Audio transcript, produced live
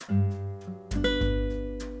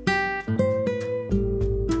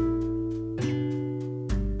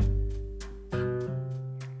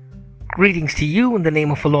Greetings to you in the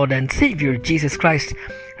name of our Lord and Savior Jesus Christ.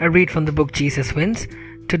 I read from the book Jesus Wins.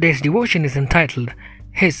 Today's devotion is entitled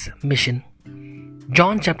His Mission.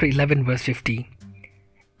 John chapter 11 verse 50.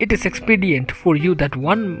 It is expedient for you that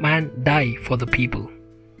one man die for the people.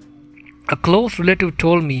 A close relative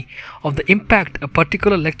told me of the impact a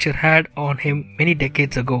particular lecture had on him many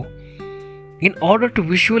decades ago. In order to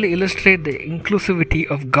visually illustrate the inclusivity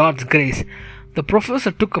of God's grace, the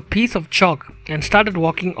professor took a piece of chalk and started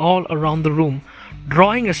walking all around the room,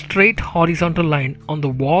 drawing a straight horizontal line on the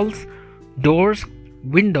walls, doors,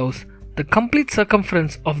 windows, the complete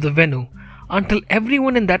circumference of the venue, until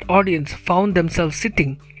everyone in that audience found themselves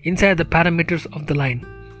sitting inside the parameters of the line.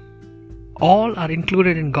 All are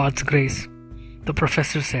included in God's grace, the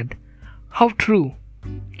professor said. How true!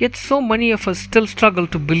 Yet so many of us still struggle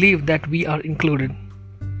to believe that we are included.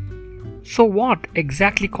 So what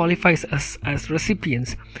exactly qualifies us as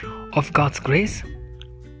recipients of God's grace?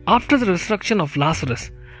 After the resurrection of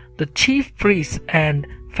Lazarus, the chief priests and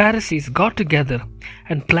Pharisees got together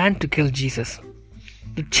and planned to kill Jesus.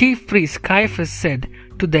 The chief priest Caiaphas said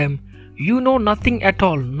to them, "You know nothing at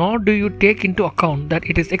all, nor do you take into account that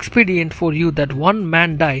it is expedient for you that one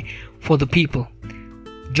man die for the people."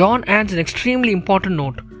 John adds an extremely important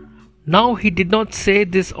note. Now he did not say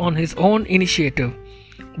this on his own initiative,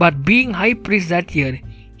 but being high priest that year,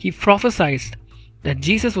 he prophesied that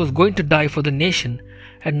Jesus was going to die for the nation,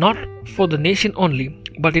 and not for the nation only,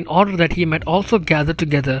 but in order that he might also gather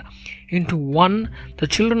together into one the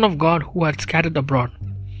children of God who had scattered abroad.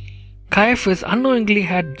 Caiaphas unknowingly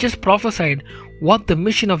had just prophesied what the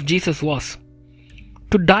mission of Jesus was: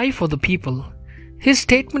 to die for the people. His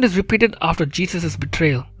statement is repeated after Jesus'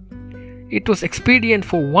 betrayal. It was expedient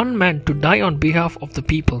for one man to die on behalf of the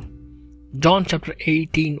people. John chapter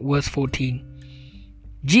 18 verse 14.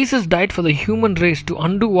 Jesus died for the human race to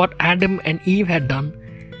undo what Adam and Eve had done.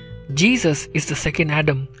 Jesus is the second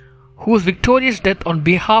Adam, whose victorious death on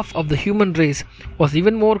behalf of the human race was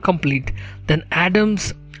even more complete than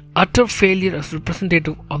Adam's utter failure as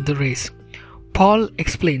representative of the race. Paul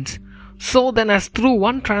explains, "So then, as through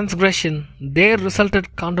one transgression there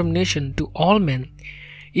resulted condemnation to all men,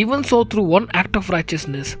 even so through one act of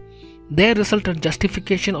righteousness there resulted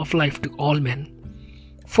justification of life to all men.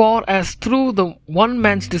 For as through the one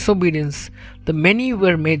man's disobedience the many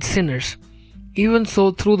were made sinners, even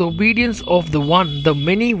so through the obedience of the one the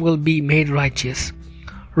many will be made righteous."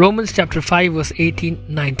 Romans chapter 5 verse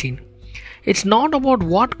 18-19. It's not about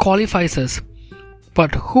what qualifies us,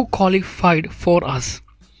 but who qualified for us.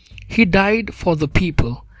 He died for the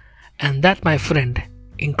people, and that, my friend,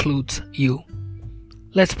 includes you.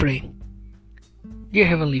 Let's pray. Dear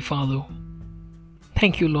Heavenly Father,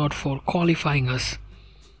 thank you, Lord, for qualifying us.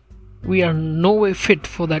 We are no way fit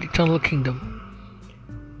for that eternal kingdom.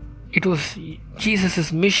 It was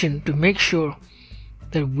Jesus' mission to make sure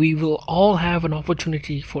that we will all have an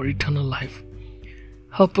opportunity for eternal life.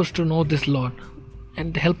 Help us to know this, Lord,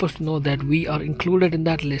 and help us to know that we are included in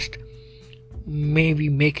that list. May we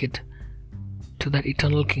make it to that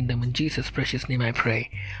eternal kingdom. In Jesus' precious name I pray.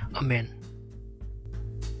 Amen.